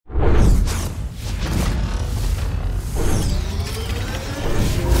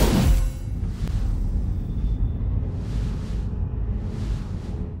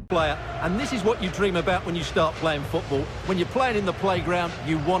player, and this is what you dream about when you start playing football. When you're playing in the playground,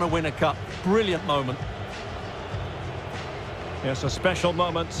 you want to win a cup. Brilliant moment. It's a special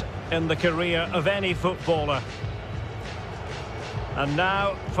moment in the career of any footballer. And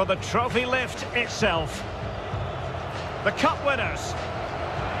now for the trophy lift itself. The cup winners.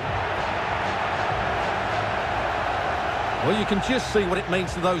 Well, you can just see what it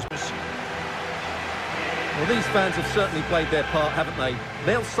means to those. Well, these fans have certainly played their part, haven't they?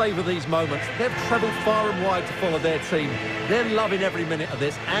 They'll savour these moments. They've travelled far and wide to follow their team. They're loving every minute of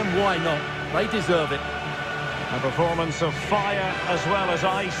this, and why not? They deserve it. A performance of fire as well as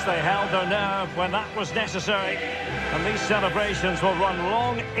ice. They held their nerve when that was necessary. And these celebrations will run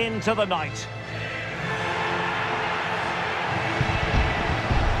long into the night.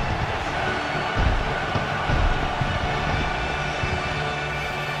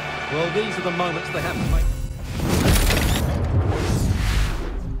 Well, these are the moments they have to make.